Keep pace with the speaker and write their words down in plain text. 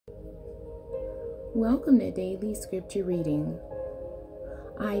Welcome to Daily Scripture Reading.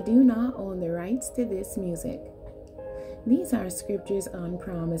 I do not own the rights to this music. These are scriptures on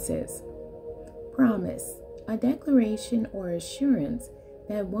promises. Promise, a declaration or assurance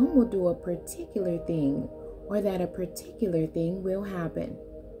that one will do a particular thing or that a particular thing will happen.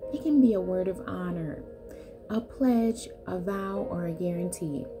 It can be a word of honor, a pledge, a vow, or a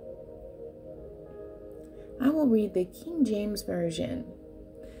guarantee. I will read the King James Version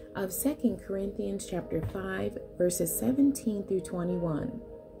of 2 Corinthians chapter 5, verses 17 through 21.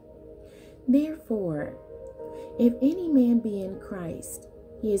 Therefore, if any man be in Christ,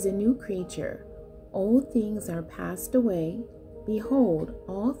 he is a new creature. Old things are passed away. Behold,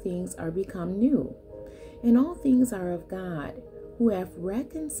 all things are become new. And all things are of God, who hath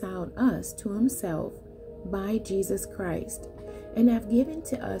reconciled us to himself by Jesus Christ, and hath given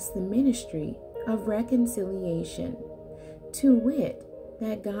to us the ministry of reconciliation, to wit,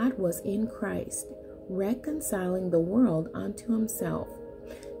 that God was in Christ, reconciling the world unto himself,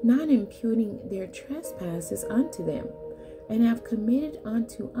 not imputing their trespasses unto them, and have committed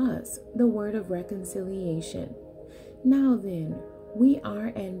unto us the word of reconciliation. Now then, we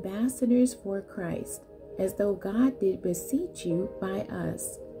are ambassadors for Christ, as though God did beseech you by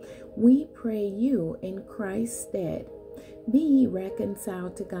us. We pray you in Christ's stead, be ye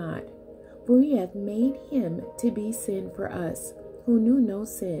reconciled to God. For he hath made him to be sin for us, who knew no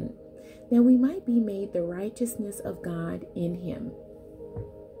sin, that we might be made the righteousness of God in him.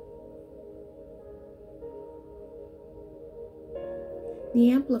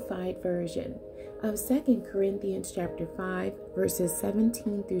 The Amplified Version of 2 Corinthians chapter 5, verses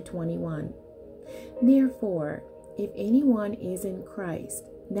 17 through 21. Therefore, if anyone is in Christ,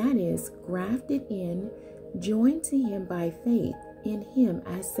 that is, grafted in, joined to him by faith in him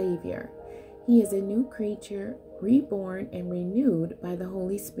as Savior, he is a new creature, reborn and renewed by the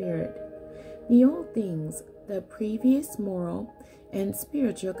Holy Spirit. The old things, the previous moral and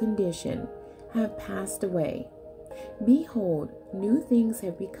spiritual condition, have passed away. Behold, new things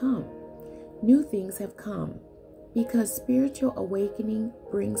have become. New things have come, because spiritual awakening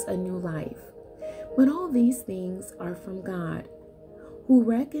brings a new life. But all these things are from God, who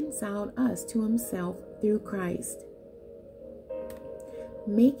reconciled us to himself through Christ,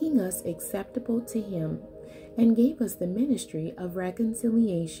 making us acceptable to him, and gave us the ministry of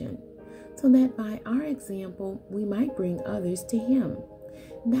reconciliation, so that by our example we might bring others to him.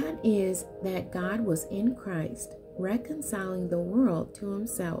 That is, that God was in Christ, reconciling the world to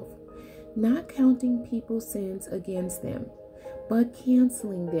himself, not counting people's sins against them, but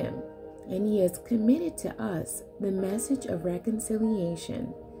canceling them. And he has committed to us the message of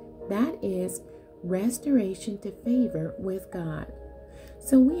reconciliation, that is, restoration to favor with God.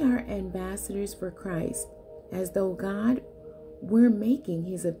 So we are ambassadors for Christ, as though God were making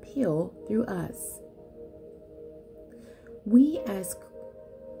his appeal through us. We as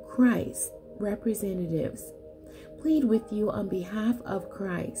Christ representatives plead with you on behalf of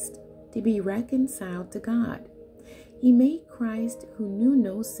Christ to be reconciled to God. He made Christ, who knew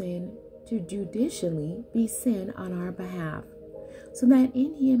no sin, to judicially be sin on our behalf, so that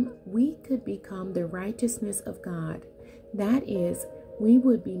in him we could become the righteousness of God. That is, we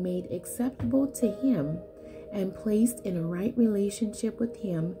would be made acceptable to him and placed in a right relationship with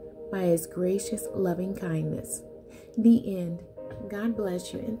him by his gracious loving kindness. The end. God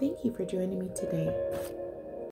bless you, and thank you for joining me today.